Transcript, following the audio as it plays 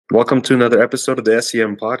Welcome to another episode of the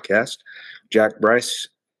S.E.M podcast. Jack Bryce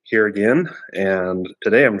here again, and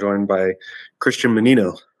today I'm joined by Cristian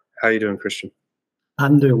Mannino. How are you doing, Cristian?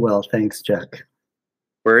 I'm doing well, thanks, Jack.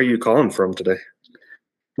 Where are you calling from today?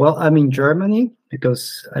 Well, I'm in Germany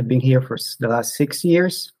because I've been here for the last 6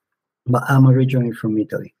 years, but I'm originally from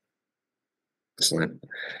Italy.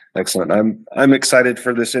 Excellent. I'm excited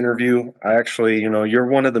for this interview. I actually, you're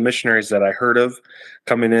one of the missionaries that I heard of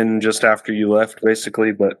coming in just after you left,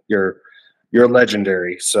 basically, but you're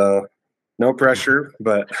legendary. So no pressure,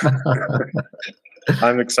 but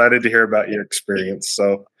I'm excited to hear about your experience.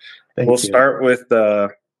 So we'll start with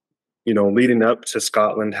leading up to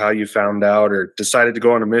Scotland, how you found out or decided to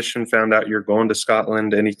go on a mission, found out you're going to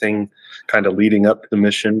Scotland, anything kind of leading up to the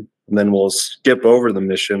mission, and then we'll skip over the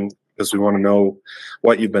mission because we want to know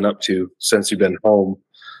what you've been up to since you've been home.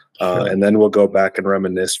 Sure. And then we'll go back and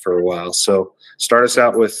reminisce for a while. So start us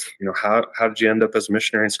out with, how did you end up as a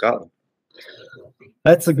missionary in Scotland?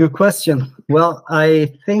 That's a good question. Well,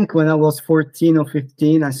 I think when I was 14 or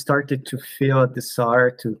 15, I started to feel a desire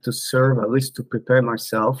to serve, at least to prepare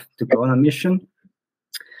myself to go on a mission.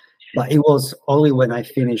 But it was only when I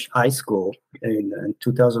finished high school in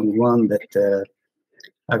 2001 that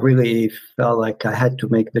I really felt like I had to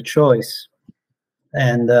make the choice.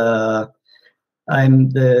 And I'm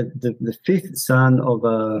the fifth son of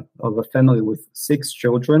a family with 6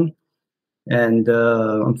 children. And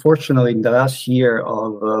unfortunately, in the last year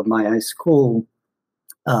of my high school,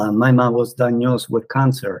 my mom was diagnosed with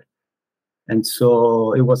cancer. And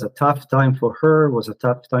so it was a tough time for her, it was a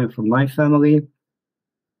tough time for my family.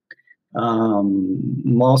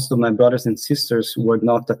 Most of my brothers and sisters were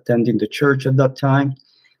not attending the church at that time.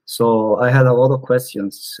 So I had a lot of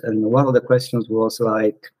questions. And one of the questions was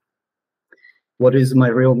like, what is my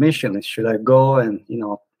real mission? Should I go and,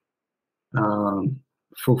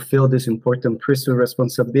 fulfill this important priesthood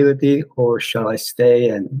responsibility, or shall I stay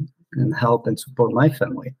and help and support my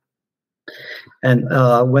family? And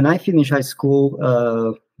when I finished high school,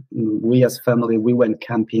 we as a family, we went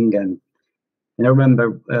camping, and I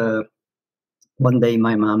remember one day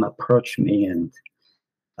my mom approached me, and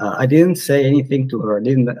I didn't say anything to her.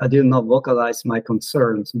 I did not vocalize my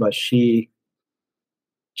concerns, but she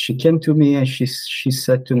came to me and she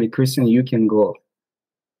said to me, "Cristian, you can go."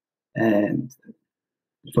 And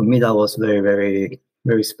for me, that was very, very,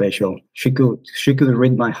 very special. She could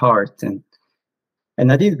read my heart, and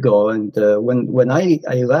I did go. And when I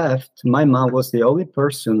left, my mom was the only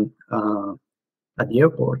person at the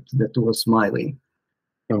airport that was smiling.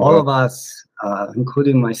 Oh, all of us,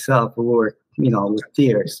 including myself, we were with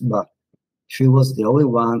tears, but she was the only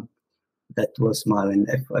one that was smiling.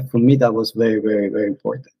 For me, that was very, very, very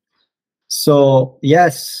important. So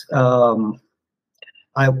yes.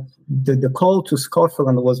 The call to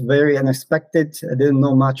Scotland was very unexpected. I didn't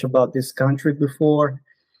know much about this country before.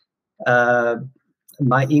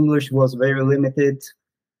 My English was very limited,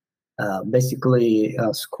 basically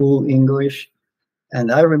school English.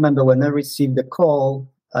 And I remember when I received the call,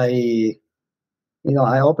 I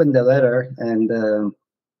opened the letter and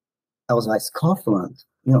I was like, Scotland,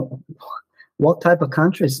 what type of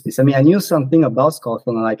country is this? I mean, I knew something about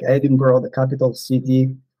Scotland, like Edinburgh, the capital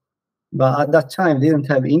city. But at that time, I didn't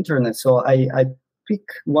have internet, so I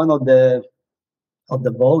picked one of the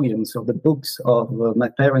volumes of the books of my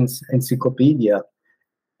parents' encyclopedia,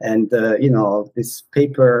 and this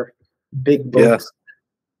paper, big books,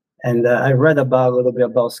 yeah. And I read a little bit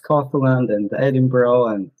about Scotland and Edinburgh,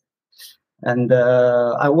 and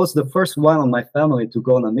I was the first one of my family to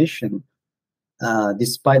go on a mission,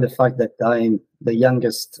 despite the fact that I'm the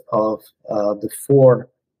youngest of the 4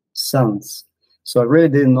 sons. So I really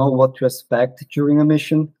didn't know what to expect during a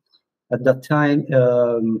mission. At that time,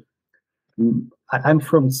 I'm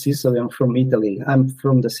from Sicily, I'm from Italy. I'm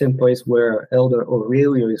from the same place where Elder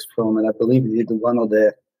Aurelio is from, and I believe he did one of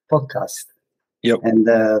the podcasts. Yep.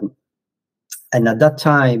 And at that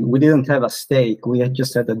time, we didn't have a stake. We had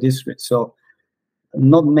just had a district. So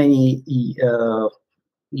not many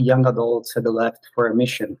young adults had left for a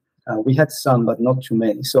mission. We had some, but not too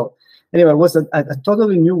many. So anyway, it was a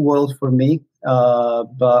totally new world for me.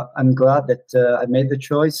 But I'm glad that I made the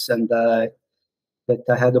choice and that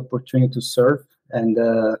I had the opportunity to serve. And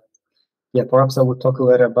perhaps I will talk a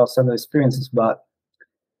little about some of the experiences, but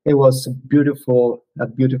it was a beautiful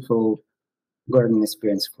learning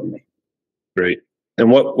experience for me. Great.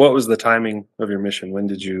 And what was the timing of your mission? When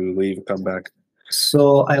did you leave and come back?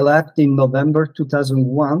 So I left in November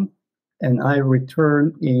 2001, and I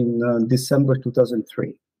returned in December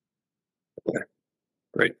 2003. Okay.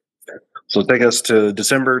 Great. So take us to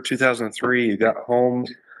December 2003. You got home.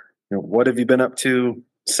 What have you been up to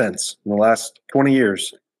since in the last 20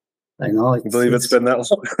 years? I know. I believe it's been that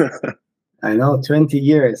long. I know, 20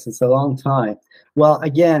 years. It's a long time. Well,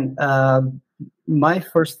 again, my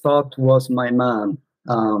first thought was my mom.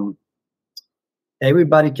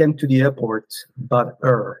 Everybody came to the airport but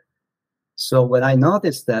her. So when I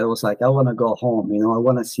noticed that, I was like, I want to go home. I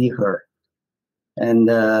want to see her. And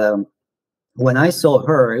when I saw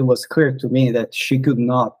her, it was clear to me that she would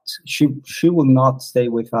not stay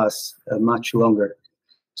with us much longer.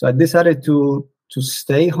 So I decided to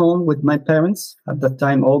stay home with my parents. At that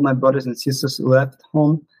time, all my brothers and sisters left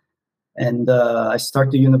home. And I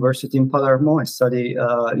started university in Palermo. I studied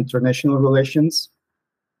international relations.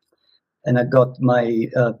 And I got my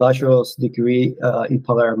bachelor's degree in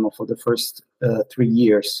Palermo for the first 3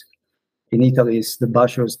 years. In Italy, the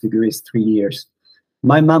bachelor's degree is 3 years.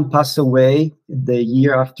 My mom passed away the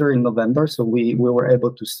year after in November, so we were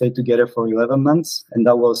able to stay together for 11 months, and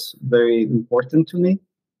that was very important to me.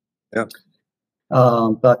 Yeah.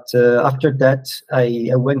 But after that,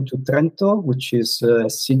 I went to Trento, which is a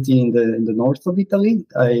city in the north of Italy.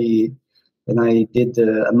 And I did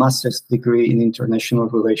a master's degree in international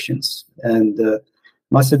relations. And the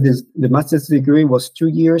master's degree was 2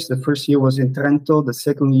 years. The first year was in Trento. The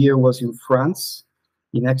second year was in France,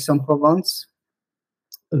 in Aix-en-Provence,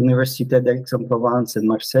 Université d'Aix-en-Provence and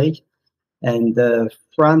Marseille. And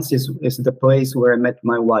France is the place where I met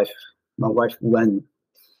my wife Wen.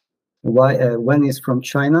 Wen is from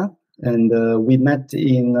China, and we met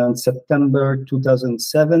in September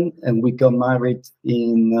 2007, and we got married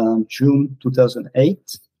in June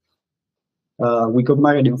 2008. We got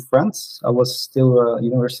married in France. I was still a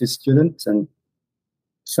university student, and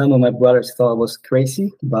some of my brothers thought I was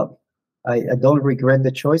crazy, but I don't regret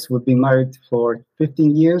the choice. We've been married for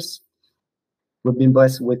 15 years. We've been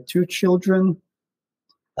blessed with 2 children.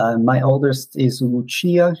 My oldest is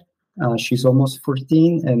Lucia. She's almost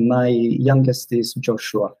 14, and my youngest is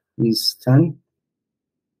Joshua. He's 10.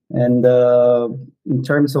 And in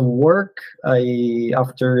terms of work,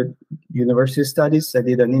 after university studies, I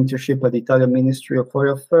did an internship at the Italian Ministry of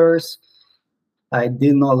Foreign Affairs. I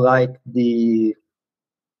did not like the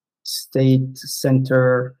state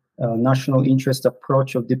center national interest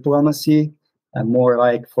approach of diplomacy, and more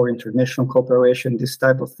like for international cooperation, this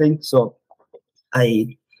type of thing. So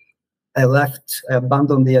I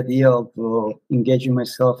abandoned the idea of engaging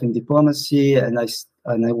myself in diplomacy, and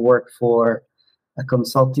I work for a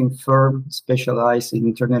consulting firm specialized in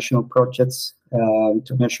international projects,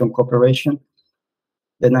 international cooperation.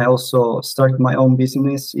 Then I also started my own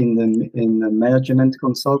business in the management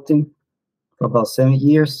consulting for about 7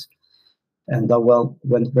 years, and that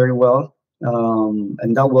went very well.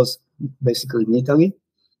 And that was basically in Italy.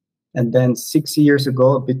 And then 6 years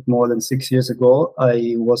ago, a bit more than 6 years ago,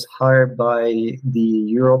 I was hired by the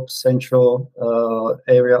Europe Central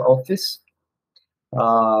Area Office,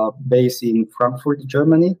 based in Frankfurt,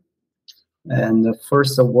 Germany. And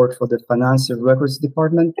first I worked for the Finance and Records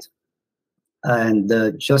Department. And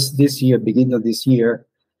just this year, beginning of this year,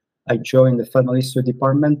 I joined the Family History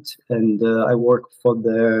Department, and I work for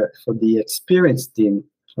the experience team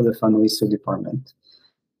for the Family History Department.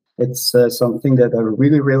 It's something that I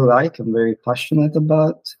really, really like. I'm very passionate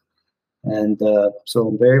about, and so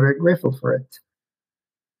I'm very, very grateful for it.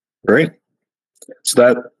 Great. So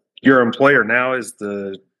that your employer now is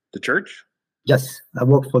the church? Yes, I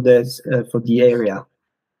work for the area,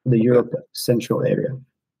 the Europe Central area.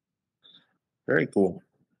 Very cool.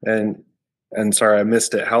 And sorry, I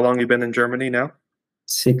missed it. How long you been in Germany now?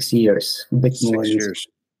 6 years, a bit more. 6 years.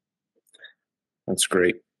 That's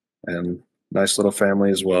great. And nice little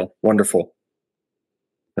family as well. Wonderful.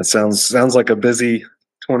 That sounds like a busy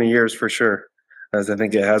 20 years for sure, as I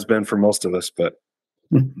think it has been for most of us, but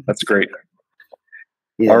that's great.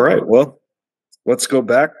 Yeah. All right. Well, let's go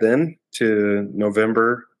back then to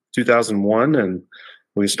November 2001, and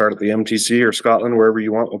we start at the MTC or Scotland, wherever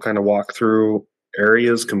you want. We'll kind of walk through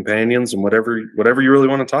areas, companions, and whatever you really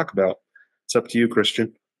want to talk about. It's up to you,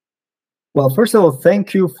 Cristian. Well, first of all,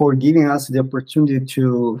 thank you for giving us the opportunity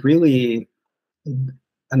to really,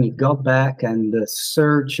 go back and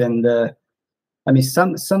search. And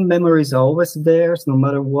some memories are always there, no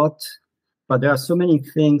matter what. But there are so many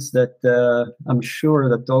things that I'm sure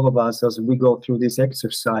that all of us, as we go through this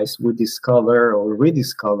exercise, we discover or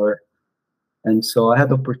rediscover. And so I had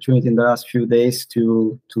the opportunity in the last few days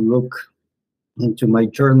to look into my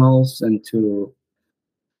journals and to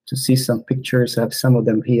see some pictures. I have some of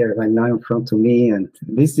them here right now in front of me, and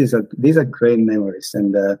these are great memories.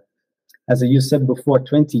 And as you said before,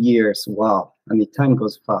 20 years, wow! Time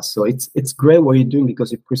goes fast. So it's great what you're doing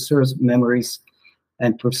because it preserves memories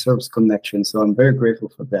and preserves connections. So I'm very grateful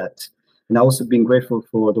for that, and I also been grateful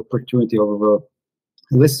for the opportunity of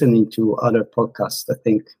listening to other podcasts, I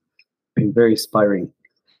think, been very inspiring.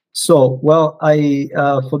 So, well, I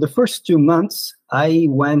for the first 2 months, I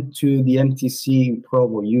went to the MTC in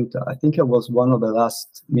Provo, Utah. I think I was one of the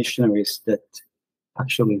last missionaries that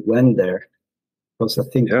actually went there, because I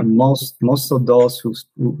think most of those who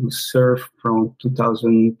served from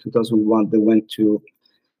 2000, 2001, they went to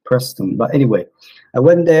Preston. But anyway, I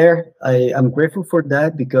went there. I'm grateful for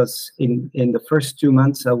that, because in the first 2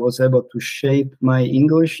 months, I was able to shape my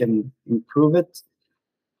English and improve it.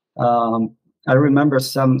 I remember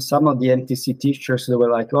some of the MTC teachers, they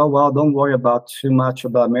were like, "Oh, well, don't worry about too much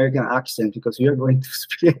about American accent, because you're going to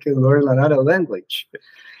speak and learn another language."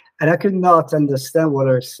 And I could not understand what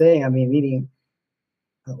they're saying. I mean, meaning,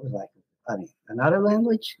 I was like, I mean, another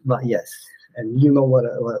language? But yes, and you know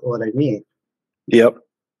what I mean. Yep.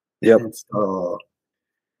 And so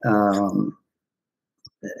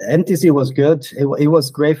MTC was good. It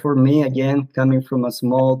was great for me, again, coming from a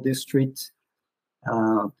small district,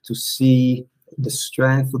 to see the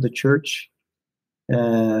strength of the church.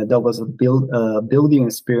 That was a building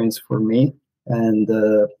experience for me. And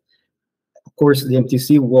of course, the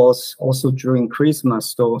MTC was also during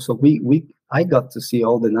Christmas, so I got to see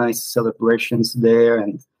all the nice celebrations there,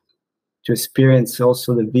 and to experience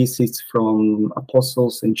also the visits from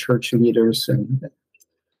apostles and church leaders, and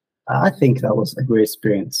I think that was a great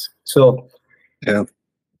experience. So yeah,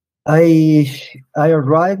 I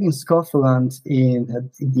arrived in Scotland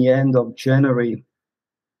at the end of January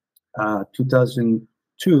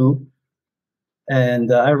 2002,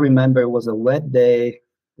 and I remember it was a wet day.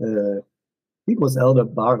 It was Elder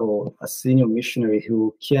Bargle, a senior missionary,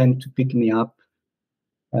 who came to pick me up.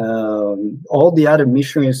 All the other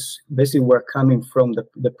missionaries basically were coming from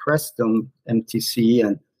the Preston MTC,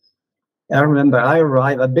 and I remember I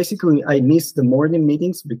arrived. I missed the morning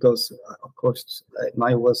meetings because, of course,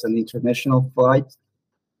 mine was an international flight.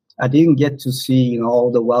 I didn't get to see,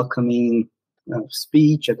 all the welcoming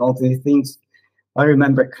speech and all these things. I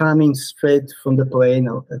remember coming straight from the plane,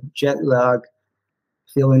 jet lag,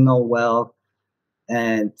 feeling not well,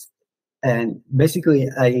 and basically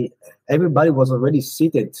everybody was already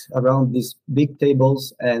seated around these big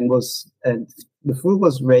tables, and the food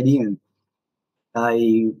was ready, and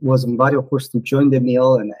I was invited, of course, to join the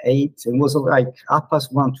meal, and ate. It was like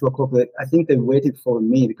 1:30, 2:00. I think they waited for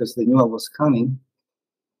me because they knew I was coming.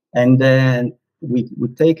 And then we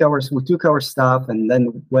took our stuff, and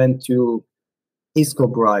then went to Isco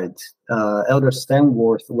Bride. Elder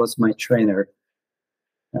Stanworth was my trainer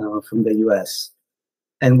from the US.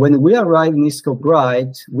 And when we arrived in Isco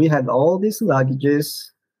Bride, we had all these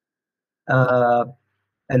luggages,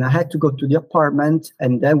 and I had to go to the apartment,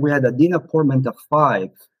 and then we had a dinner appointment at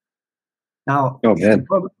 5. Now, oh man,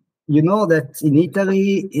 you know that in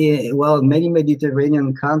Italy, many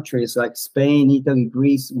Mediterranean countries like Spain, Italy,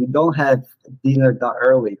 Greece, we don't have dinner that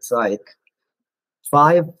early. It's like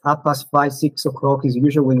 5, 6 o'clock is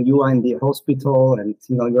usually when you are in the hospital and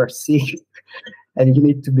you're sick, and you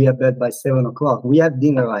need to be at bed by 7 o'clock. We have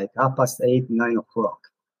dinner like 8, 9 o'clock.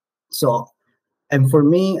 So, and for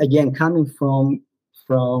me, again, coming from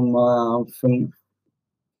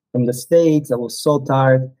the States, I was so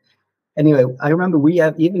tired. Anyway, I remember we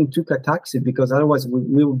even took a taxi, because otherwise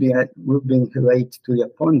we would be late to the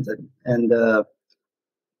appointment. And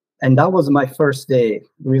that was my first day.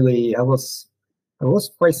 Really, I was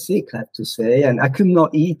quite sick, I have to say, and I could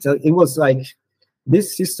not eat. It was like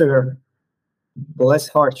this sister, bless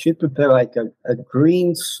her, she prepared like a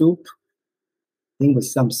green soup, I think with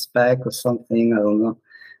some speck or something, I don't know.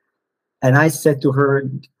 And I said to her,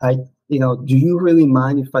 do you really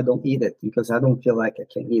mind if I don't eat it? Because I don't feel like I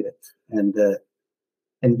can eat it.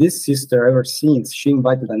 And this sister, ever since, she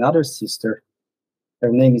invited another sister.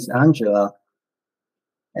 Her name is Angela.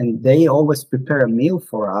 And they always prepare a meal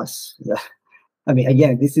for us. I mean,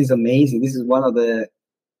 again, this is amazing. This is one of the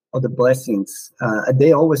blessings.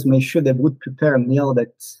 They always make sure they would prepare a meal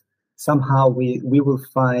that somehow we will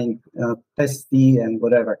find tasty and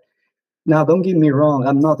whatever. Now, don't get me wrong,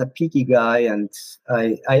 I'm not a picky guy, and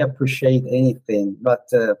I appreciate anything. But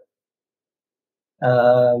to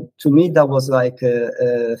me, that was like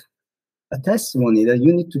a testimony that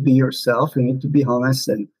you need to be yourself, you need to be honest,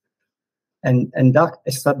 and that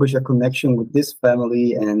establish a connection with this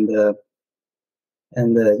family.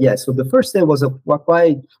 So the first day was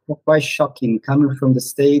quite shocking, coming from the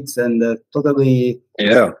States, and totally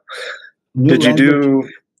new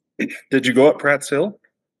language. Did you go up Pratt's Hill?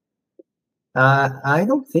 I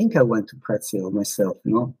don't think I went to Pratt's Hill myself,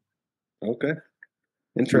 no. Okay.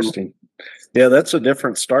 Interesting. No. Yeah, that's a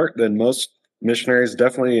different start than most missionaries.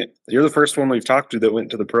 Definitely, you're the first one we've talked to that went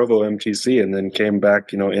to the Provo MTC and then came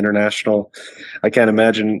back, international. I can't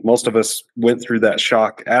imagine most of us went through that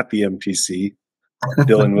shock at the MTC,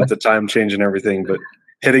 dealing with the time change and everything, but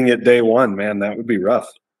hitting it day one, man, that would be rough.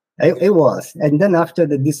 It was. And then after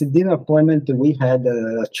this dinner appointment, we had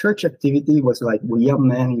a church activity. It was like, well, young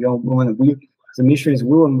man, we, the missionaries,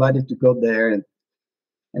 we were invited to go there.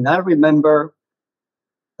 And I remember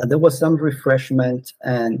there was some refreshment,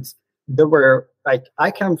 and there were, like,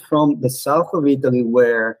 I come from the south of Italy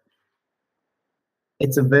where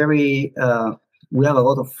it's a very, we have a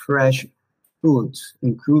lot of fresh foods,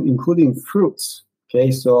 including fruits.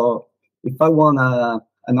 Okay, so if I want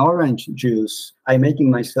an orange juice, I make it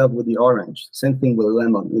myself with the orange. Same thing with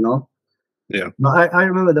lemon, Yeah. But I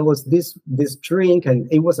remember there was this drink, and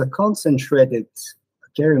it was a concentrated, I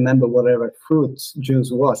can't remember whatever fruit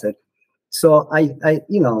juice was it. So I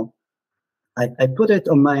put it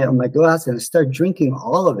on my glass and start drinking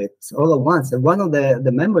all of it all at once. And one of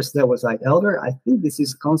the members there was like, Elder, I think this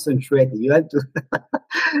is concentrated. You had to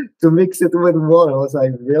to mix it with water. I was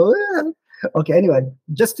like, really? Okay. Anyway,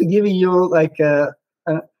 just to give you like a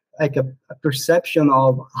perception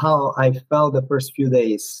of how I felt the first few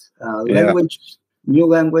days. Language,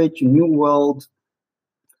 new world.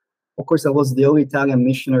 Of course, I was the only Italian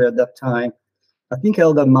missionary at that time. I think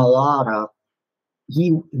Elder Malara,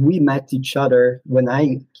 we met each other when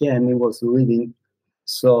I came. He was leaving.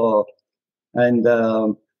 So, and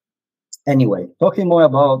anyway, talking more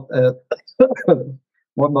about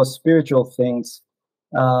spiritual things.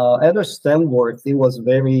 Elder Stanworth, he was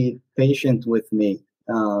very patient with me.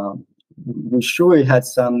 We surely had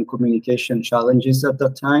some communication challenges at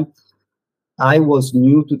that time. I was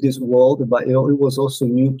new to this world, but it was also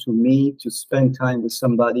new to me to spend time with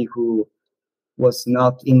somebody who was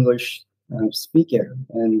not English speaker.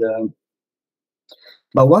 And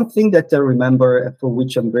but one thing that I remember, for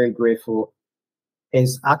which I'm very grateful,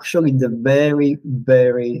 is actually the very,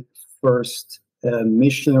 very first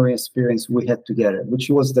missionary experience we had together, which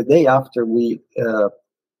was the day after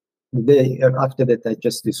that I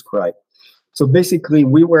just described. So basically,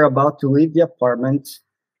 we were about to leave the apartment,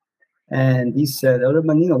 and he said, "Elder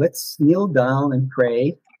Mannino, let's kneel down and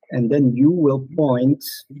pray, and then you will point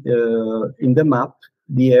in the map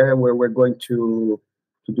the area where we're going to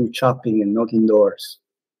do chopping and knocking doors."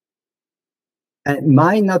 And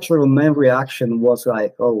my natural man reaction was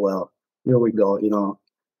like, "Oh well, here we go."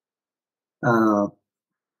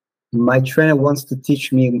 My trainer wants to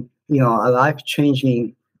teach me, a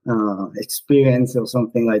life-changing experience or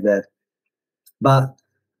something like that. But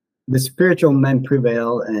the spiritual man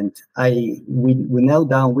prevailed, and we knelt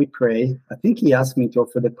down, we pray. I think he asked me to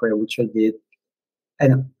offer the prayer, which I did.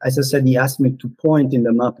 And as I said, he asked me to point in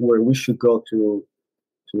the map where we should go to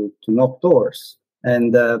knock doors.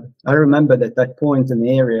 And I remember that I pointed an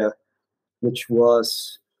area which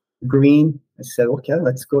was green. I said, okay,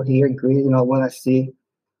 let's go here, green, I want to see.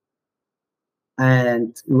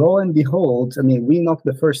 And lo and behold, we knocked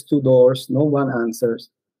the first two doors, no one answers.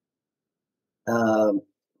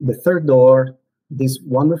 The third door, this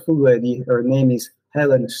wonderful lady, her name is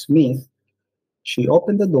Helen Smith. She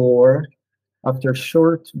opened the door. After a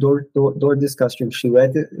short door discussion, she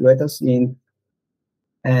let us in.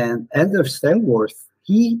 And Elder Stanworth,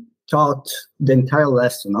 he taught the entire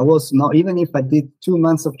lesson. I was not, even if I did 2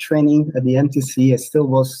 months of training at the MTC, I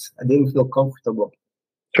didn't feel comfortable.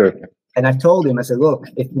 Sure. And I told him, I said, look,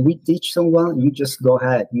 if we teach someone, you just go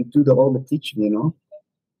ahead. You do all the teaching,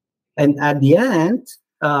 And at the end,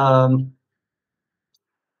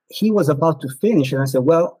 he was about to finish. And I said,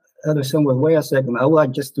 well, Elder Stanworth, wait a second. I would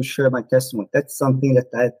like just to share my testimony. That's something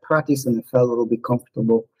that I had practiced and I felt a little bit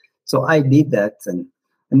comfortable. So I did that. And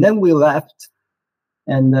then we left.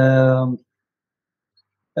 And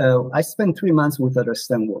I spent 3 months with Elder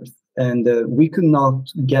Stanworth. And we could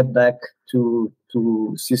not get back to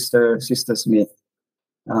Sister Smith.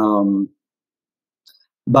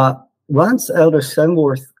 But once Elder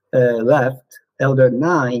Stanworth left, Elder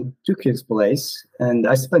Nye took his place, and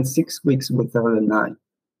I spent 6 weeks with Elder Nye,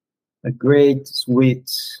 a great, sweet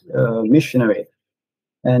missionary.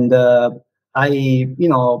 And I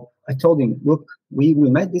told him, look, we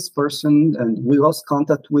met this person and we lost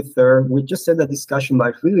contact with her. We just had a discussion, but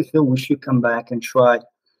I really feel we should come back and try.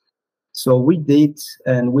 So we did,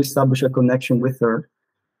 and we established a connection with her.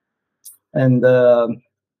 And I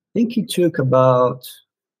think it took about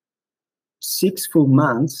 6 full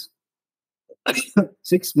months.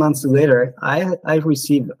 6 months later, I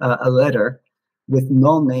received a letter with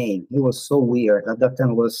no name. It was so weird. At that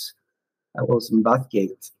time, I was in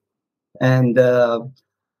Bathgate, and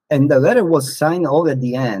the letter was signed all at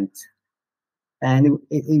the end. And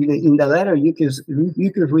in the letter, you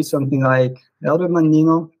could read something like, Elder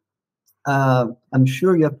Mannino, I'm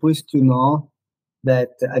sure you're pleased to know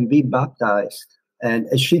that I'm being baptized. And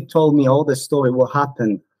she told me all the story, what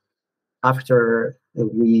happened after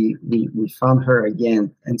we found her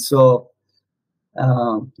again. And so,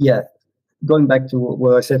 yeah, going back to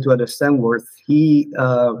what I said to Elder Stanworth, he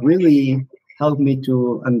really helped me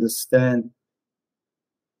to understand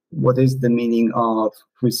what is the meaning of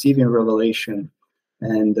receiving revelation.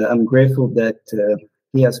 And I'm grateful that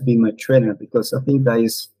he has been my trainer, because I think that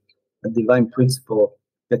is a divine principle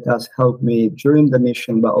that has helped me during the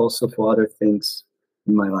mission, but also for other things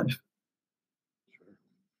in my life.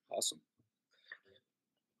 Awesome.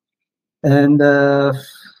 And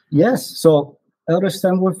yes, so Elder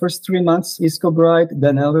Stanworth first 3 months, ISCO Bride,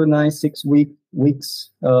 then Elder 9, 6 weeks.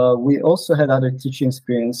 We also had other teaching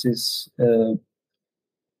experiences,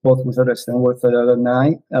 both with Elder Stanworth and Elder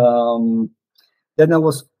 9. Then I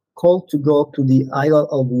was called to go to the Isle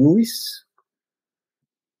of Lewis,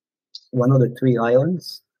 one of the 3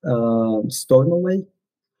 islands, Stornoway.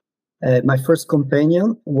 My first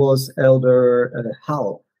companion was Elder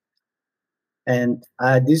Howe. And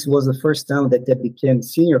this was the first time that I became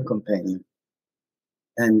senior companion.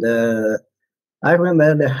 And I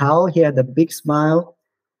remember how he had a big smile.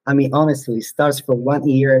 I mean, honestly, it starts from one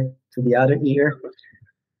ear to the other ear.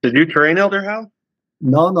 Did you train Elder Howe?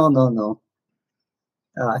 No.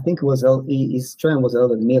 I think it was his trainer was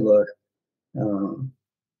Elder Miller.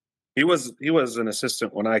 He was an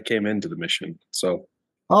assistant when I came into the mission. So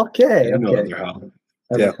okay. Elder Howe.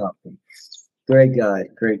 Yeah. Great guy.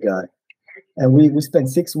 And we spent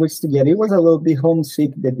 6 weeks together. He was a little bit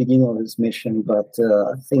homesick at the beginning of his mission, but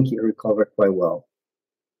I think he recovered quite well.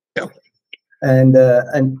 Yeah. And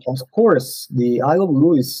of course, the Isle of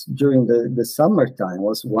Lewis during the summertime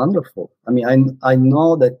was wonderful. I mean, I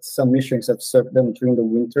know that some missionaries have served them during the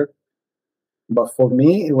winter, but for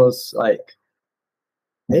me, it was like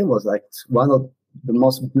one of the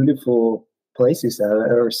most beautiful places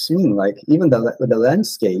I've ever seen. Like even the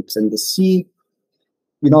landscapes and the sea.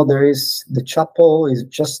 You know, there is the chapel is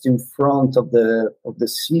just in front of the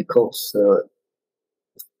sea coast.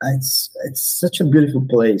 It's such a beautiful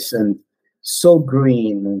place and so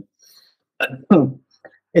green.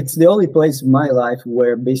 It's the only place in my life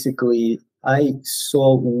where basically I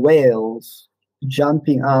saw whales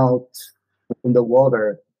jumping out from the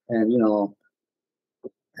water, and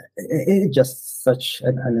it's just such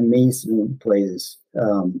an amazing place.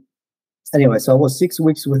 Anyway, so I was 6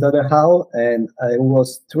 weeks with Elder Howe, and I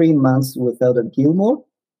was 3 months with Elder Gilmore.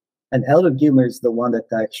 And Elder Gilmore is the one that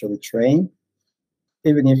I actually trained.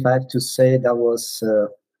 Even if I have to say that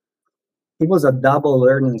it was a double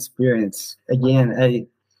learning experience. Again,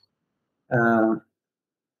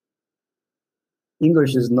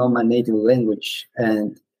 English is not my native language,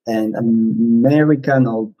 and American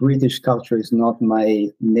or British culture is not my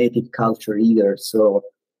native culture either. So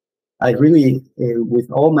I really, with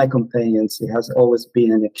all my companions, it has always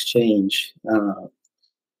been an exchange.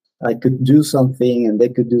 I could do something and they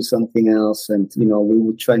could do something else. And, we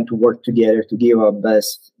were trying to work together to give our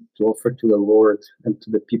best to offer to the Lord and to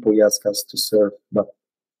the people he asked us to serve. But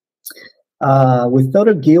with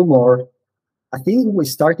Elder Gilmore, I think we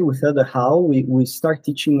started with Elder Howe. We started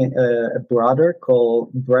teaching a brother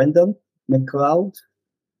called Brendan McLeod.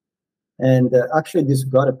 And actually, this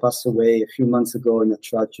brother passed away a few months ago in a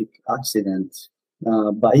tragic accident.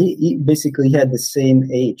 But he basically had the same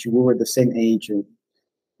age. We were the same age.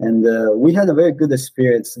 And we had a very good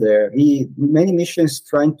experience there. Many missions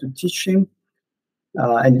trying to teach him.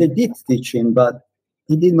 And they did teach him, but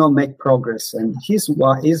he did not make progress. And his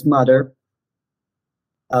mother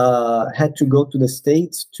had to go to the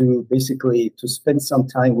States to spend some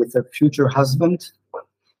time with her future husband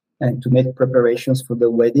and to make preparations for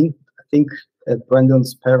the wedding. I think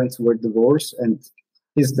Brendan's parents were divorced, and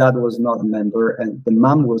his dad was not a member, and the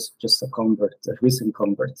mom was just a recent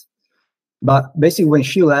convert. But basically, when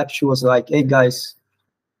she left, she was like, "Hey guys,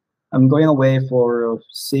 I'm going away for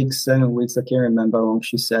 6-7 weeks. I can't remember how long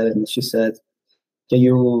she said." And she said, "Can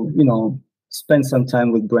you, spend some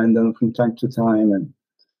time with Brendan from time to time?" And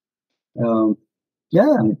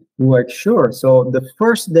yeah, we were sure. So the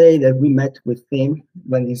first day that we met with him,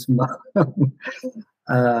 when his mom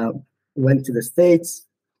went to the States,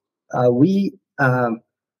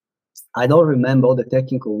 I don't remember all the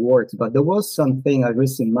technical words, but there was something I read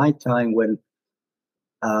in my time when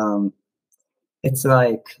it's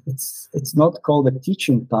not called a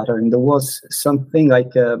teaching pattern. There was something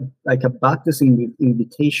like a baptism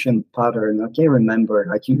invitation pattern. I can't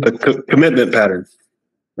remember. A commitment pattern.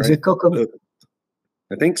 Right? Is it called?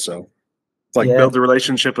 I think so. It's like build a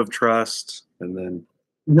relationship of trust. and then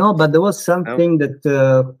No, but there was something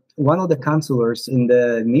that one of the counselors in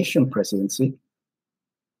the mission presidency,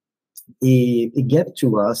 he gave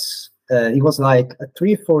to us. It was like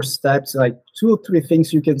 3-4 steps, like 2 or 3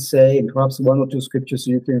 things you can say, and perhaps 1 or 2 scriptures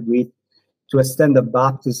you can read to extend the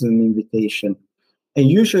baptism invitation. And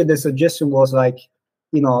usually the suggestion was like,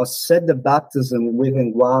 set the baptism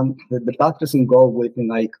within the baptism goal within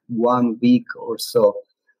like 1 week or so.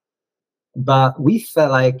 But we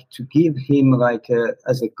felt like to give him like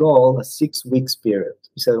as a goal, a 6 weeks period.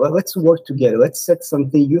 We said, well, let's work together. Let's set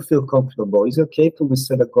something you feel comfortable. Is it okay if we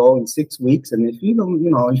set a goal in 6 weeks? And if you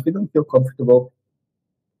don't feel comfortable,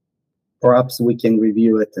 perhaps we can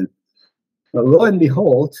review it. And lo and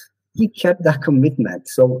behold, he kept that commitment.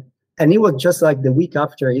 So, and it was just like the week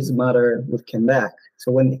after his mother would come back.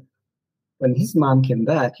 So when his mom came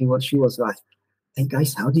back, she was like, "Hey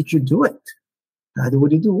guys, how did you do it? How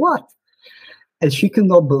did you do what?" And she could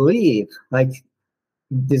not believe like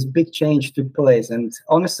this big change took place. And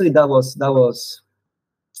honestly, that was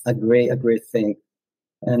a great thing.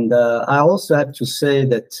 And I also have to say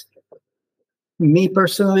that me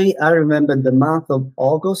personally, I remember the month of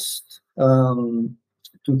August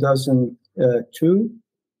 2002.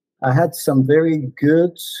 I had some very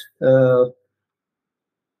good,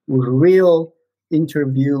 real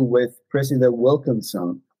interview with President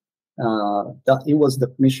Wilkinson. That he was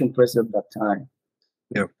the mission president at that time.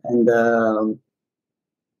 Yeah. And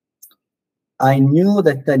I knew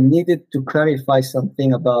that I needed to clarify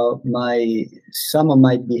something about some of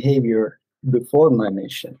my behavior before my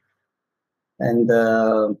mission. And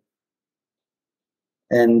I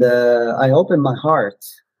opened my heart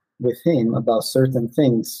with him about certain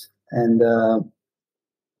things. And I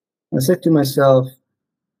said to myself,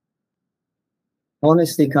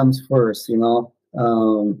 honesty comes first,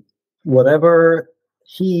 whatever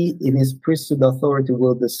he in his priesthood authority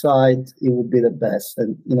will decide, it will be the best.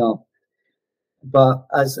 And, but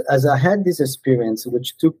as I had this experience,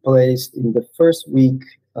 which took place in the first week,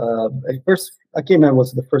 I can't remember,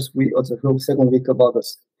 was the first week or the second week of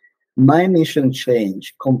August, my mission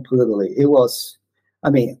changed completely. It was,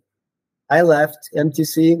 I left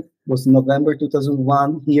MTC, was November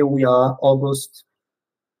 2001. Here we are, August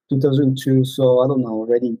 2002. So I don't know,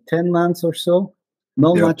 already 10 months or so.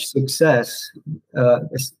 Not much success,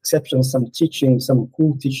 exception some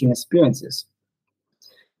cool teaching experiences.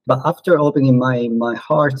 But after opening my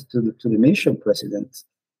heart to the mission president,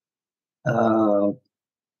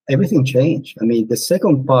 everything changed. The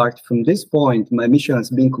second part, from this point, my mission has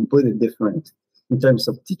been completely different in terms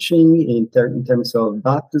of teaching, in terms of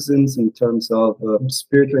baptisms, in terms of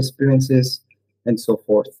spiritual experiences, and so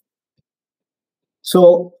forth.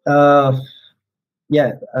 So,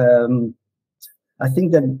 I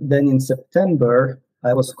think that then in September,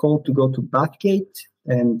 I was called to go to Bathgate,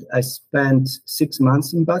 and I spent 6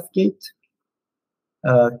 months in Bathgate,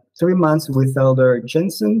 3 months with Elder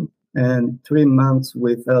Jensen, and 3 months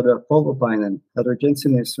with Elder Holopainen. Elder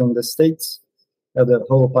Jensen is from the States, Elder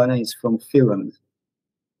Holopainen is from Finland.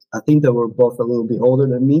 I think they were both a little bit older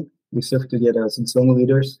than me. We served together as zone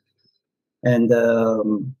leaders. And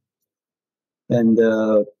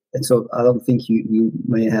so I don't think you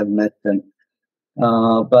may have met them.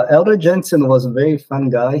 But Elder Jensen was a very fun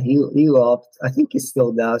guy. He loved, I think he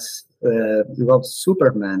still does, he loved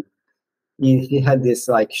Superman. He had this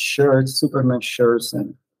like shirts, Superman shirts,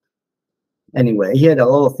 and anyway, he had a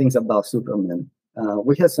lot of things about Superman.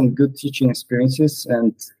 We had some good teaching experiences,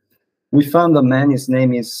 and we found a man, his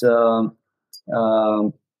name is Gerald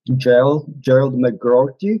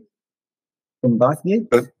McGrorty from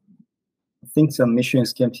Bathgate. I think some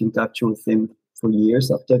missionaries came in touch with him for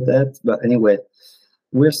years after that. But anyway,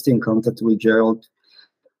 we're still in contact with Gerald.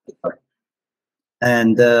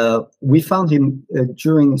 And we found him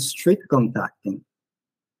during street contacting,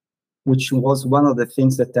 which was one of the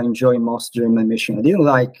things that I enjoy most during my mission. I didn't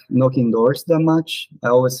like knocking doors that much. I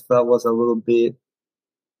always felt was a little bit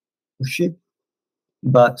pushy.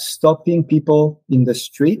 But stopping people in the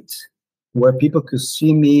street where people could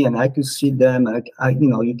see me and I could see them,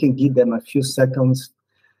 you can give them a few seconds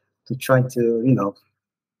to try to,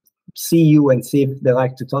 see you and see if they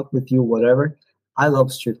like to talk with you, whatever. I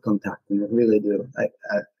love street contacting. I really do.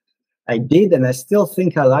 I did, and I still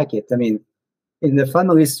think I like it. In the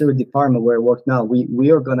family history department where I work now,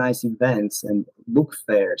 we organize events and book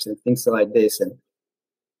fairs and things like this. And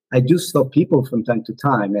I do stop people from time to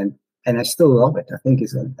time, and I still love it. I think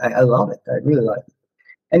I love it. I really like it.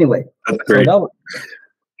 Anyway, that's great. So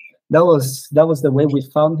that was the way we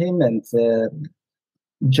found him. And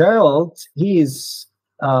Gerald, he is,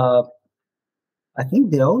 I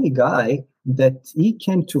think, the only guy that he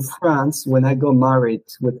came to France when I got married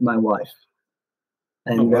with my wife.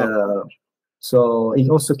 And wow. so he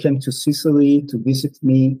also came to Sicily to visit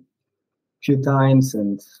me a few times,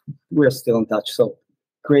 and we're still in touch. So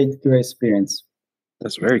great experience.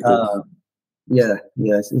 That's very cool.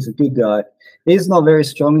 Yes, he's a good guy. He's not very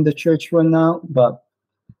strong in the church right now, but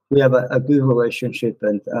we have a good relationship,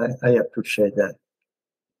 and I appreciate that.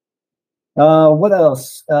 What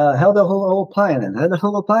else? Helder Holopainen. Helder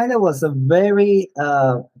Holopainen was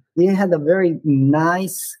he had a very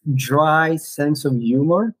nice, dry sense of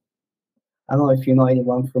humor. I don't know if you know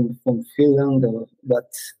anyone from Finland,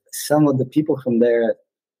 but some of the people from there,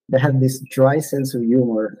 they have this dry sense of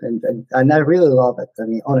humor, and I really love it. I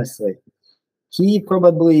mean, honestly, he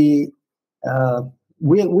probably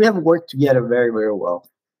we have worked together very, very well.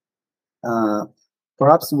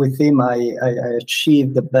 Perhaps with him, I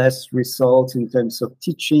achieved the best results in terms of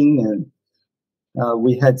teaching, and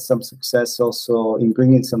we had some success also in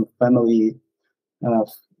bringing some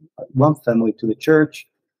one family to the church.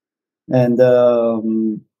 And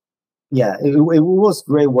it was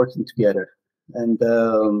great working together. And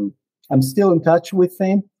I'm still in touch with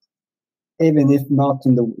him, even if not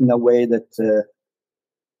in a way that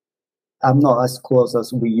I'm not as close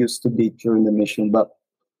as we used to be during the mission. But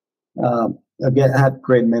again, I have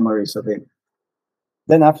great memories of him.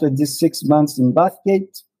 Then after this 6 months in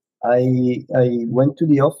Bathgate, I went to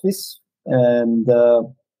the office, and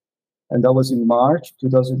that was in March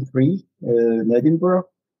 2003 in Edinburgh.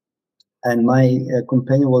 And my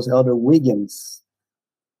companion was Elder Wiggins.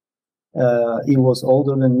 He was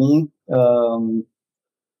older than me.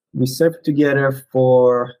 We served together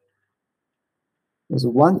for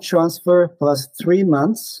one transfer plus 3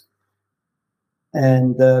 months.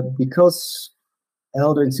 And because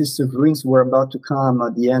Elder and Sister Vriens were about to come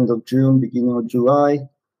at the end of June, beginning of July,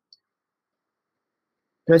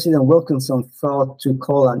 President Wilkinson thought to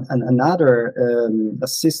call another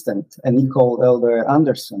assistant, and he called Elder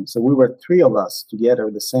Anderson. So we were 3 of us together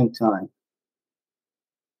at the same time.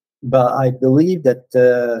 But I believe that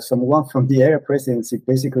someone from the area presidency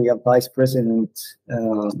basically advised President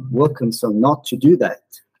Wilkinson not to do that.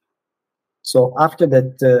 So after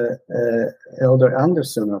that, Elder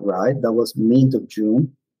Anderson arrived. That was mid of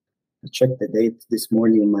June. I checked the date this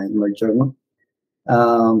morning in my journal.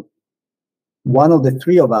 One of the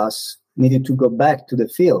 3 of us needed to go back to the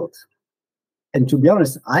field. And to be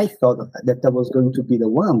honest, I thought that was going to be the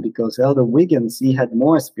one, because Elder Wiggins, he had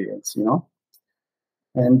more experience, you know.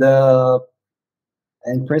 And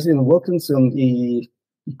President Wilkinson, he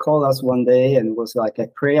called us one day and was like, I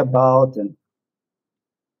pray about, and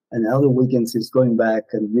Elder Wiggins is going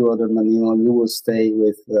back, and you, Elder Mannino, you will stay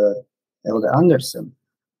with Elder Anderson.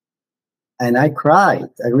 And I cried.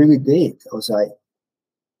 I really did. I was like,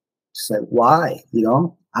 why? You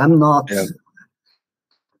know, I'm not. Yeah.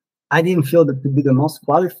 I didn't feel that to be the most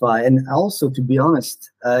qualified. And also, to be honest,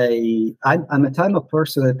 I'm a type of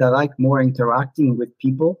person that I like more interacting with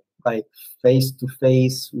people, like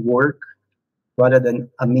face-to-face work, rather than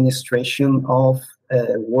administration of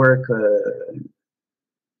work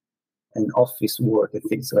and office work and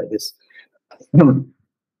things like this.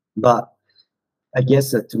 But I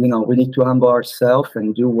guess that, you know, we need to humble ourselves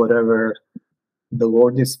and do whatever the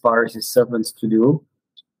Lord inspires His servants to do.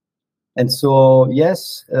 And so,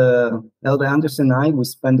 yes, Elder Anderson and I, we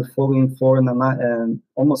spent the following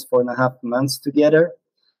almost 4.5 months together.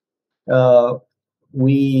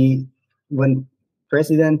 When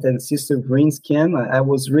President and Sister Vriens came, I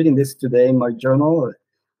was reading this today in my journal.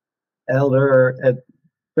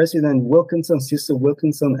 President Wilkinson, Sister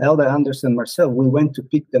Wilkinson, Elder Anderson, myself, we went to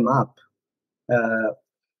pick them up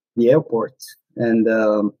the airport.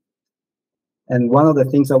 And one of the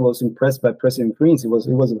things I was impressed by President Vriens, he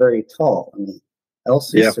was very tall. I mean,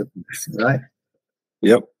 sister, right?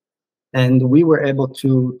 Yep. And we were able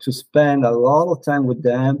to spend a lot of time with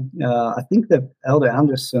them. I think that Elder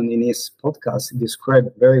Anderson in his podcast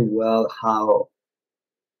described very well how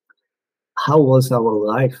was our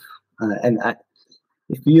life.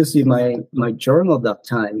 If you see my journal that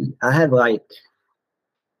time, I had like,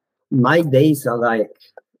 my days are like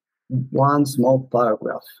one small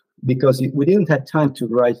paragraph, because we didn't have time to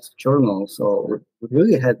write journals, so we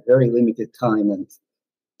really had very limited time, and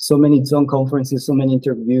so many Zoom conferences, so many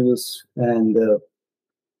interviews, and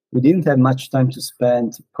we didn't have much time to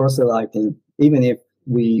spend proselyting, even if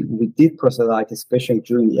we did proselyte, especially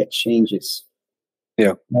during the exchanges.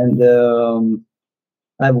 Yeah. And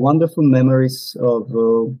I have wonderful memories of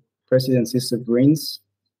President Sister Vriens.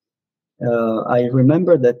 I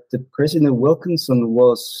remember that the President Wilkinson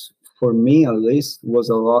was, for me at least, was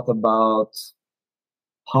a lot about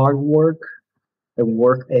hard work and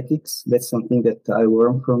work ethics. That's something that I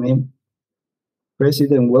learned from him.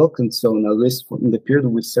 President Wilkinson, at least in the period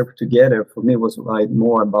we served together, for me was like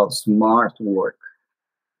more about smart work.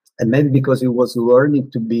 And maybe because he was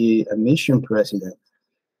learning to be a mission president,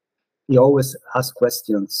 he always asked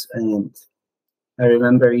questions. And I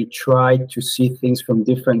remember he tried to see things from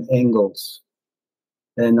different angles.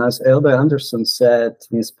 And as Elder Anderson said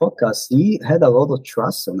in his podcast, he had a lot of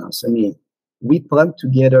trust in us. I mean, we planned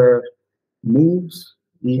together moves.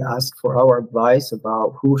 He asked for our advice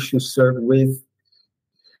about who should serve with.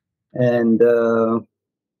 And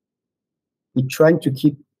he tried to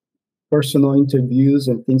keep personal interviews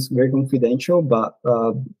and things very confidential, but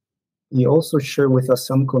he also shared with us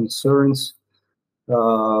some concerns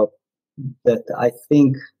that I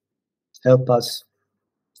think help us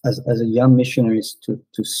as a young missionaries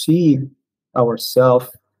to see ourselves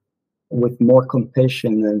with more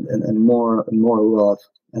compassion and more love.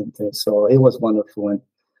 And so it was wonderful.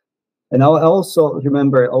 And I also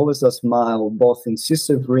remember always a smile, both in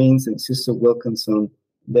Sister Vriens and Sister Wilkinson.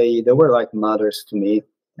 They were like mothers to me.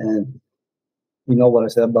 And you know what I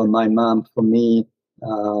said about my mom. For me,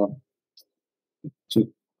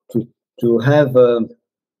 to have the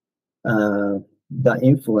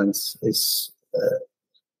influence is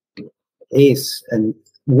and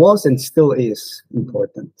was and still is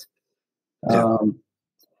important. Yeah.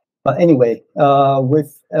 But anyway,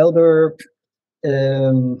 with Elder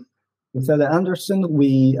Anderson,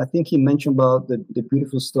 I think he mentioned about the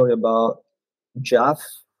beautiful story about Jeff.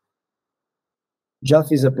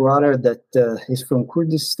 Jeff is a brother that is from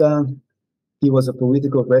Kurdistan. He was a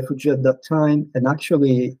political refugee at that time, and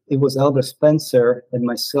actually, it was Elder Spencer and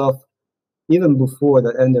myself, even before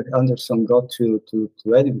that Anderson got to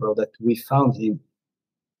Edinburgh, that we found him.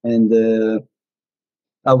 And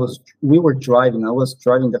we were driving. I was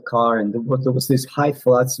driving the car, and there was this high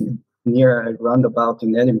flats near a roundabout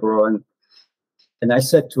in Edinburgh, and I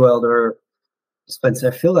said to Elder Spencer,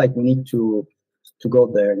 I feel like we need to go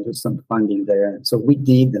there and do some funding there. And so we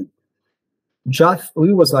did. And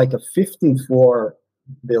we was like a 15th floor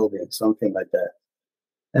building, something like that.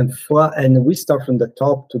 And we start from the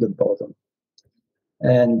top to the bottom.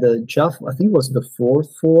 And Jeff, I think, was the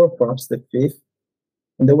 4th floor, perhaps the 5th.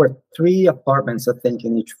 And there were 3 apartments, I think,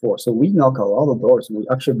 in each floor. So we knocked a lot of doors.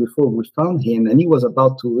 Before we found him, and he was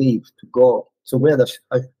about to leave to go. So we had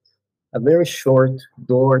a very short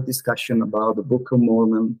door discussion about the Book of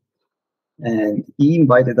Mormon. And he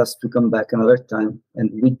invited us to come back another time, and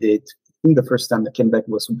we did. I think the first time I came back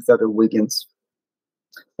was with Elder Wiggins.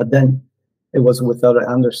 But then it was with Elder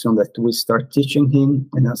Anderson that we started teaching him.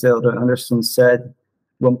 And as Elder Anderson said, at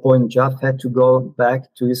one point, Jeff had to go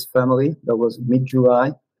back to his family. That was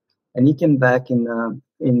mid-July. And he came back in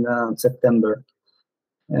September.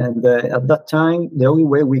 And at that time, the only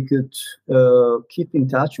way we could keep in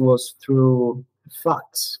touch was through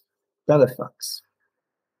telefax.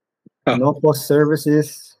 Huh. No post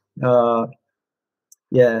services. And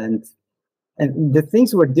the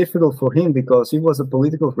things were difficult for him because he was a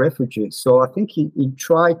political refugee. So I think he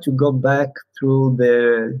tried to go back through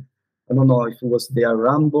I don't know if it was the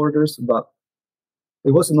Iran borders, but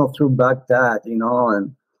it was not through Baghdad,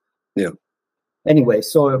 and yeah. Anyway,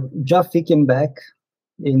 so Jeff came back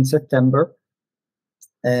in September,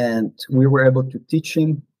 and we were able to teach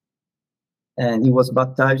him, and he was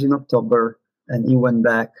baptized in October, and he went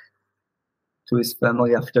back to his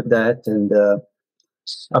family after that. And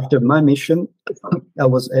after my mission, I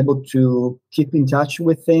was able to keep in touch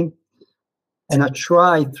with him. And I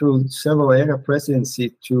tried through several area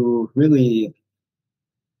presidency to really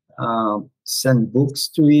send books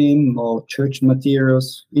to him or church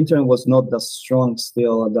materials. Internet was not that strong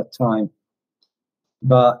still at that time.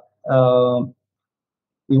 But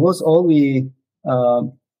it was only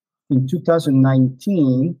in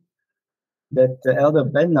 2019 that Elder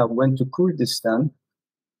Benna went to Kurdistan.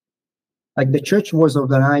 Like the church was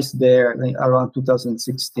organized there around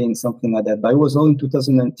 2016, something like that. But it was only in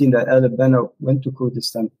 2019 that Elder Benna went to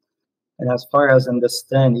Kurdistan. And as far as I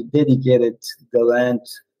understand, he dedicated the land.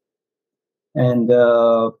 And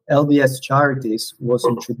LDS Charities was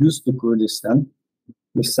introduced to Kurdistan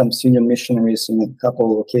with some senior missionaries in a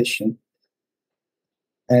couple of locations.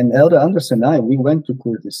 And Elder Anderson and I, we went to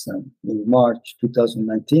Kurdistan in March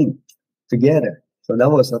 2019 together. So that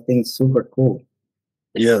was, I think, super cool.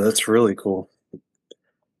 Yeah, that's really cool.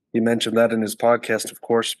 He mentioned that in his podcast, of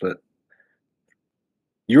course, but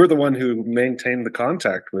you were the one who maintained the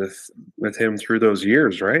contact with him through those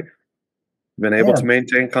years, right? Been able to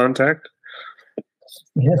maintain contact?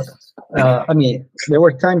 Yes. I mean, there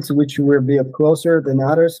were times in which we were a bit closer than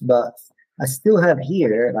others, but I still have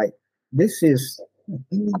here, like, this is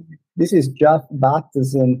Jeff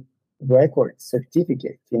baptism record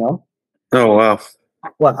certificate, Oh wow.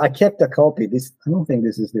 Well, I kept a copy. I don't think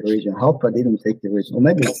this is the original. I hope I didn't take the original.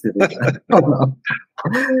 Maybe it's the original. I don't know.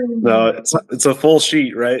 No, it's a full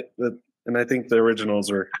sheet, right? And I think the originals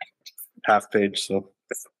are half page. So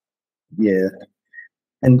Yeah.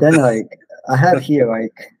 And then I have here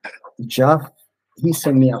Jeff. He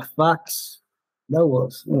sent me a fax. That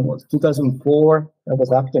was 2004. That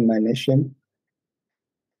was after my mission.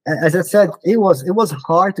 And as I said, it was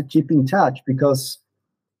hard to keep in touch because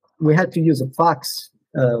we had to use a fax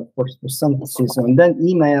for some season, and then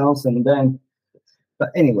emails, and then.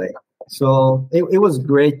 But anyway, so it was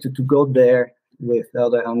great to go there with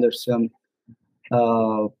Elder Anderson.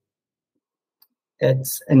 And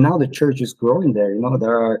now the church is growing there.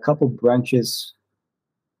 There are a couple branches,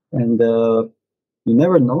 and you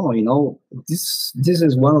never know. This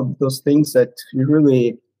is one of those things that you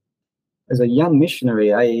really, as a young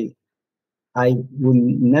missionary, I would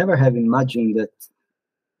never have imagined that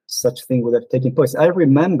such thing would have taken place. I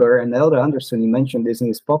remember, and Elder Anderson, he mentioned this in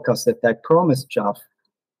his podcast, that I promised Jeff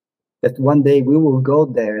that one day we will go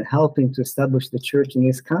there and help him to establish the church in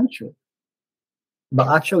his country. But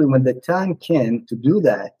actually, when the time came to do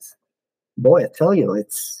that, boy, I tell you,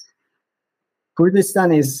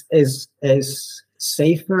 Kurdistan is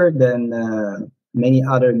safer than many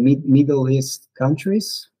other Middle East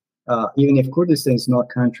countries. Even if Kurdistan is not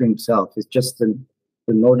a country itself, it's just the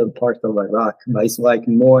northern part of Iraq, but it's like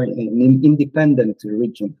more an independent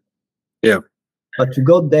region. yeah. But to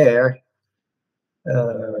go there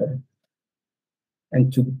and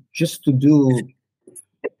to do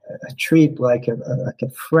a trip like a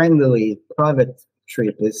friendly private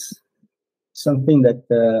trip is something that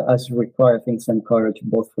us require, I think, some courage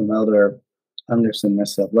both from Elder Anderson and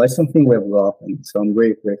myself. But it's something we have loved, and so I'm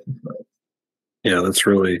very grateful for it. Yeah, that's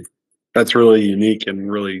really unique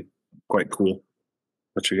and really quite cool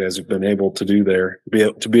what you guys have been able to do there.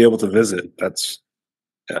 To be able to visit. That's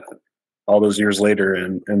all those years later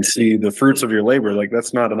and see the fruits of your labor. Like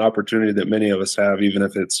that's not an opportunity that many of us have, even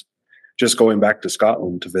if it's just going back to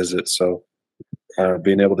Scotland to visit. So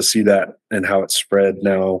being able to see that and how it's spread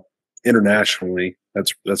now internationally,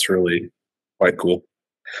 that's really quite cool.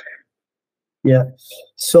 Yeah.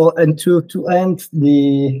 So, and to end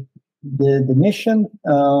the mission,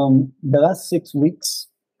 the last 6 weeks,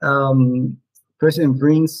 President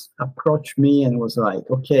Vriens approached me and was like,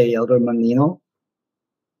 "Okay, Elder Mannino,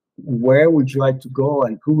 where would you like to go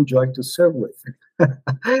and who would you like to serve with?"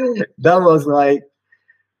 That was like,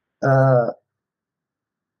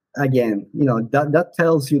 again, that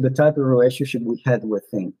tells you the type of relationship we had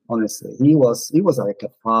with him. Honestly, he was like a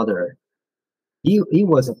father. He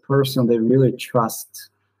was a person that really trusts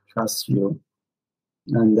you.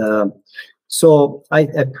 And so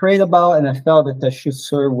I prayed about, and I felt that I should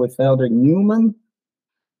serve with Elder Newman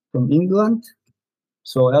from England.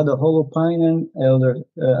 So Elder Holopainen, Elder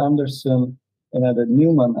Anderson, and Elder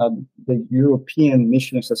Newman are the European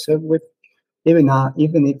missionaries I serve with. Even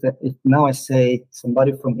if now I say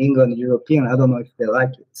somebody from England, European, I don't know if they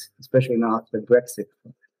like it, especially now after Brexit.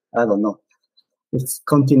 I don't know. It's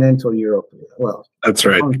continental Europe. Well, that's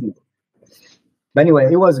right. But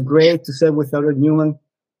anyway, it was great to serve with Elder Newman.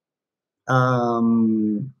 I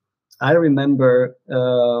remember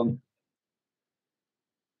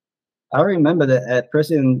that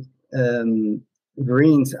President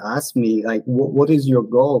Vriens asked me, like, what is your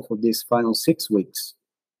goal for these final 6 weeks?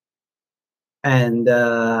 And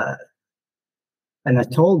I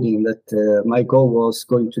told him that my goal was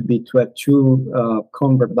going to be to have 2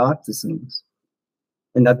 convert baptisms.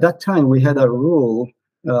 And at that time, we had a rule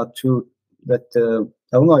I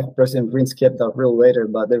don't know if President Vriens kept that rule later,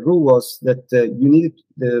 but the rule was that you needed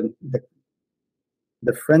the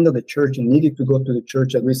friend of the church needed to go to the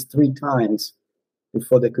church at least 3 times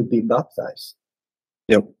before they could be baptized.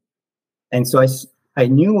 Yep. And so I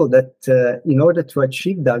knew that in order to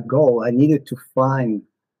achieve that goal, I needed to find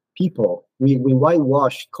people. We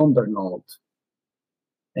whitewashed Cumbernauld,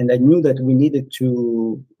 and I knew that we needed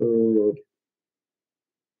to.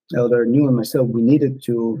 Elder New and myself, we needed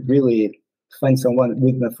to really find someone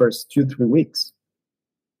within the first 2-3 weeks,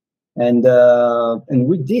 and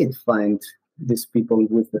we did find these people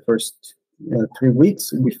with the first 3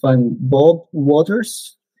 weeks. We found Bob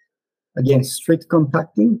Waters, again strict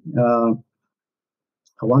contacting, a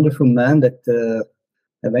wonderful man that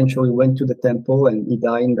eventually went to the temple and he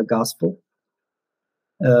died in the gospel,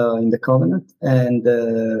 in the covenant, and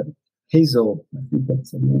Hazel, I think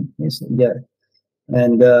that's her name. Hazel, yeah.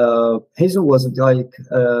 And Hazel was like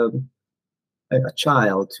a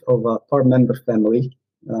child of a part member family.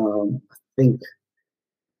 I think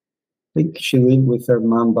she lived with her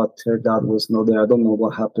mom, but her dad was not there. I don't know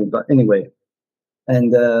what happened, but anyway.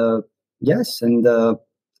 And Yes, and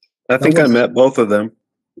I think I met both of them.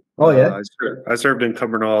 Oh yeah. I served in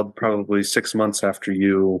Cumbernauld probably 6 months after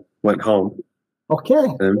you went home. Okay.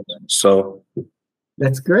 And so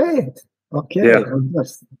that's great. Okay. Yeah.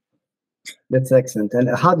 That's excellent.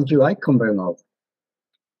 And how did you like Cumbernauld?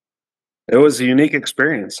 It was a unique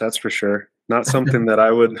experience, that's for sure. Not something that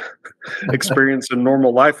I would experience in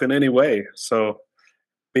normal life in any way. So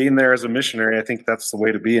being there as a missionary, I think that's the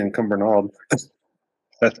way to be in Cumbernauld.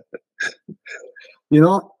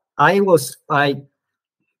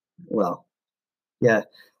 Well, yeah.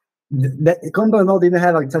 That Cumbernauld didn't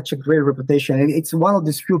have like such a great reputation. And it's one of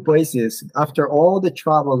these few places, after all the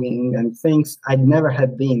traveling and things, I'd never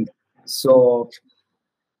had been. So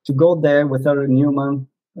to go there with Edward Newman,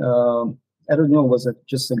 Edward Newman was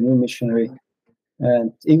just a new missionary,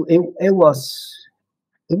 and it was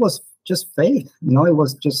just faith, it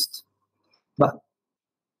was just. But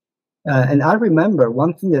and I remember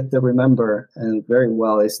one thing that I remember and very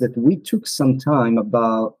well is that we took some time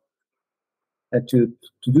about to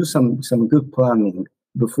do some good planning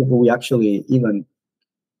before we actually even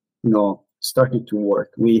started to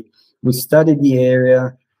work. We studied the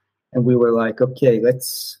area, and we were like, okay,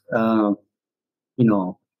 let's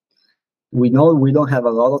we know we don't have a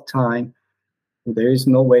lot of time. There is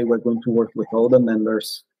no way we're going to work with all the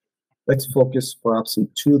members. Let's focus perhaps in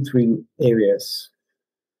 2-3 areas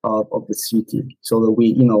of the city, so that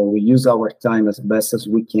we use our time as best as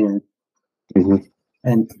we can. Mm-hmm.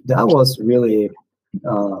 And that was really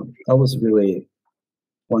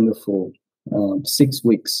wonderful 6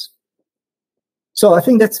 weeks. So I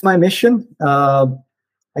think that's my mission.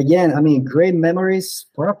 Again, I mean, great memories.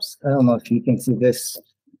 Perhaps I don't know if you can see this.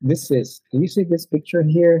 Can you see this picture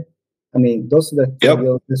here? I mean, those are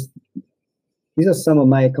these are some of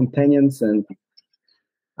my companions, and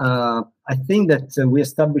I think that we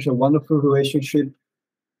established a wonderful relationship.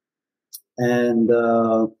 And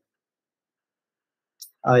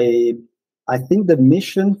I think the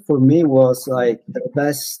mission for me was like the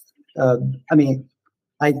best. I mean,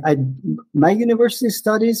 my university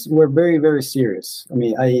studies were very, very serious. I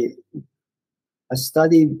mean, I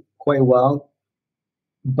studied quite well,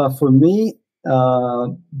 but for me,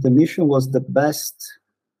 the mission was the best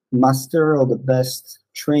master or the best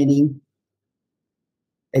training,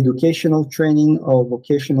 educational training or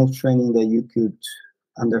vocational training that you could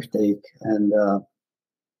undertake. And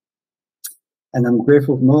I'm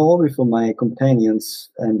grateful not only for my companions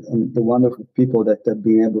and the wonderful people that I've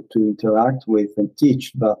been able to interact with and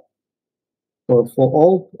teach, but for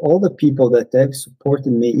all the people that have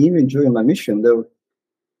supported me even during my mission.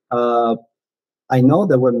 I know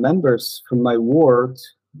there were members from my ward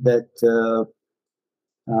that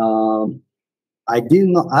I did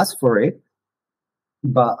not ask for it,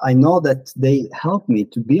 but I know that they helped me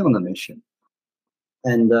to be on a mission.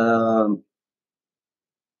 And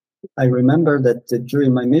I remember that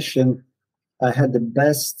during my mission, I had the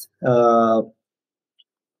best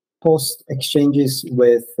post exchanges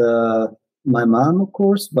with my mom, of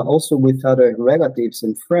course, but also with other relatives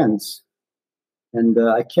and friends. And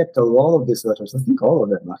I kept a lot of these letters, I think all of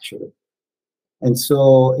them actually. And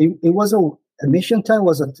so it was a mission time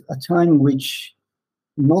was a time which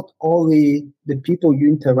not only the people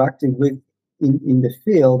you interacted with in the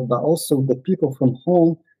field, but also the people from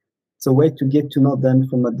home. It's a way to get to know them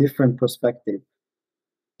from a different perspective.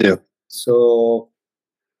 Yeah. So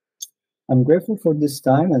I'm grateful for this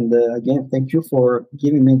time, and again, thank you for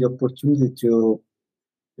giving me the opportunity to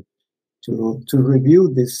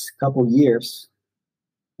review this couple years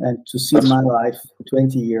and to see my life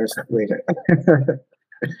 20 years later.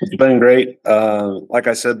 It's been great. Like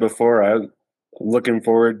I said before, I'm looking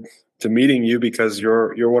forward to meeting you because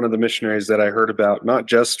you're one of the missionaries that I heard about, not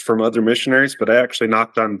just from other missionaries, but I actually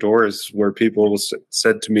knocked on doors where people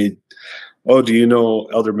said to me, "Oh, do you know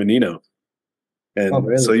Elder Mannino?" And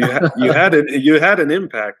really? So you had an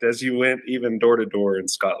impact as you went even door to door in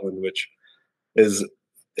Scotland, which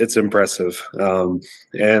it's impressive.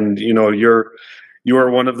 And you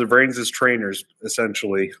are one of the Vriens' trainers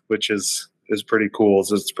essentially, which is pretty cool.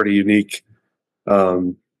 So it's a pretty unique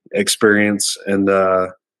experience. And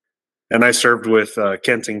I served with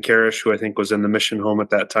Kenton Karish, who I think was in the mission home at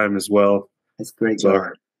that time as well. That's great. So I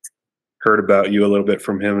heard about you a little bit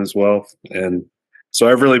from him as well. And so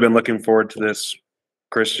I've really been looking forward to this,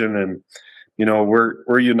 Christian. And,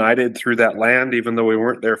 we're united through that land, even though we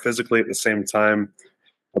weren't there physically at the same time.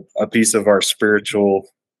 A piece of our spiritual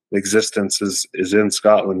existence is in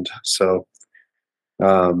Scotland. So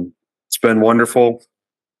it's been wonderful.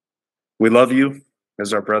 We love you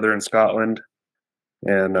as our brother in Scotland,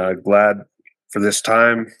 and glad for this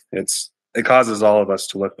time. It causes all of us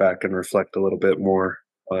to look back and reflect a little bit more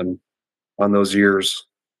on on those years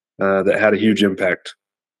that had a huge impact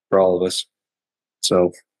for all of us.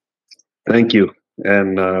 So thank you.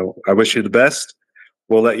 And I wish you the best.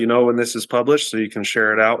 We'll let you know when this is published so you can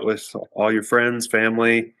share it out with all your friends,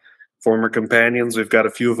 family, former companions. We've got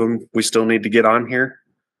a few of them we still need to get on here.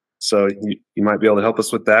 So you might be able to help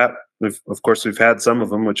us with that. Of course, we've had some of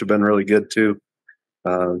them, which have been really good too.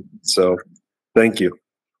 So thank you.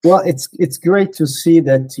 Well, it's great to see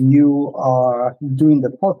that you are doing the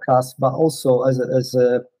podcast, but also as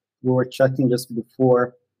we were chatting just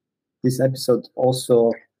before this episode,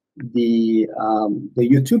 also the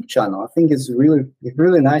YouTube channel. I think it's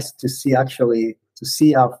really nice to see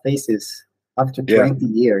our faces after 20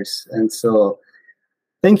 years. And so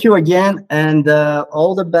thank you again, and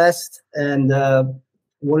all the best. And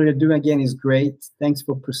what you're doing again is great. Thanks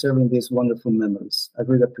for preserving these wonderful memories. I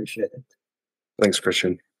really appreciate it. Thanks,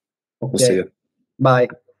 Cristian. Okay. We'll see you. Bye.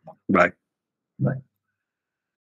 Bye. Bye.